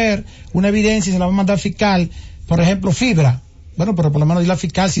vas a coger una evidencia y se la vas a mandar al fiscal, por ejemplo, fibra. Bueno, pero por lo menos dile al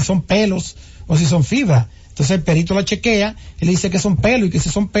fiscal si son pelos o si son fibra. Entonces el perito la chequea y le dice que son pelos, y que si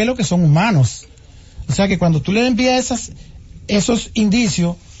son pelos que son humanos. O sea que cuando tú le envías esos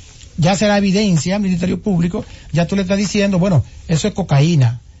indicios, ya será evidencia al Ministerio Público, ya tú le estás diciendo, bueno, eso es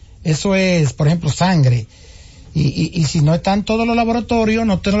cocaína, eso es, por ejemplo, sangre, y si no están todos los laboratorios,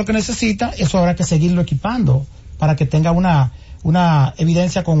 no tiene lo que necesita, eso habrá que seguirlo equipando para que tenga una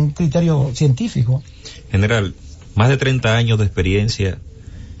evidencia con un criterio científico. General, más de 30 años de experiencia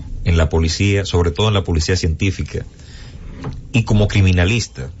en la policía, sobre todo en la policía científica, y como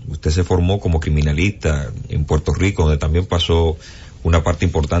criminalista. Usted se formó como criminalista en Puerto Rico, donde también pasó una parte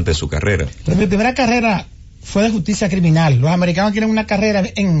importante de su carrera. Pero mi primera carrera fue de justicia criminal. Los americanos tienen una carrera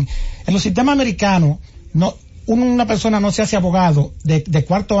en los sistemas americanos. No, una persona no se hace abogado de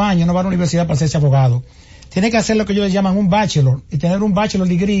cuarto año, no va a la universidad para hacerse abogado. Tiene que hacer lo que ellos llaman un bachelor, y tener un bachelor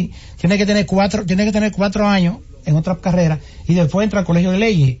degree tiene que tener 4 años en otra carrera, y después entra al colegio de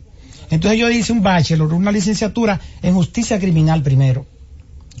leyes. Entonces yo hice un bachelor, una licenciatura en justicia criminal primero.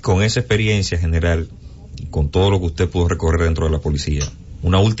 Con esa experiencia, general, con todo lo que usted pudo recorrer dentro de la policía,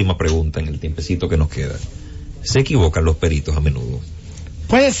 una última pregunta en el tiempecito que nos queda. ¿Se equivocan los peritos a menudo?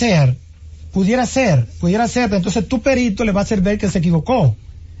 Puede ser, pudiera ser, pero entonces tu perito le va a hacer ver que se equivocó.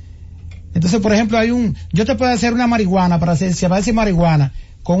 Entonces, por ejemplo, yo te puedo hacer una marihuana para hacer, si va a decir marihuana,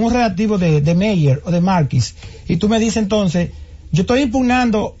 con un relativo de Meyer o de Marquis, y tú me dices entonces, yo estoy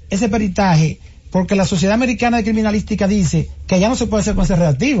impugnando ese peritaje porque la Sociedad Americana de Criminalística dice que ya no se puede hacer con ese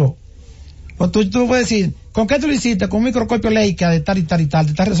relativo. O tú puedes decir, ¿con qué tú lo hiciste? Con un microscopio Leica de tal y tal y tal,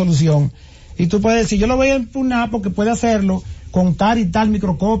 de tal resolución. Y tú puedes decir, yo lo voy a impugnar porque puede hacerlo con tal y tal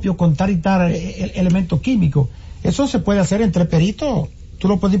microscopio, con tal y tal elemento químico. Eso se puede hacer entre peritos. Tú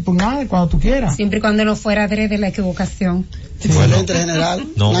lo puedes impugnar cuando tú quieras. Siempre y cuando no fuera de la equivocación. Excelente, general.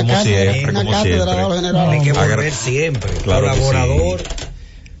 No, como siempre, como siempre. Hay que volver siempre. Claro, colaborador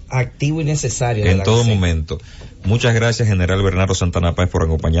activo y necesario. En todo momento. Muchas gracias, general Bernardo Santana Páez, por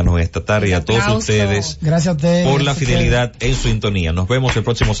acompañarnos en esta tarde, y a todos ustedes, gracias a ustedes, por la fidelidad en su sintonía. Nos vemos el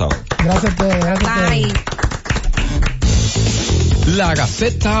próximo sábado. Gracias a ustedes, gracias a ustedes. La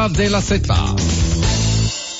Gaceta de la Z.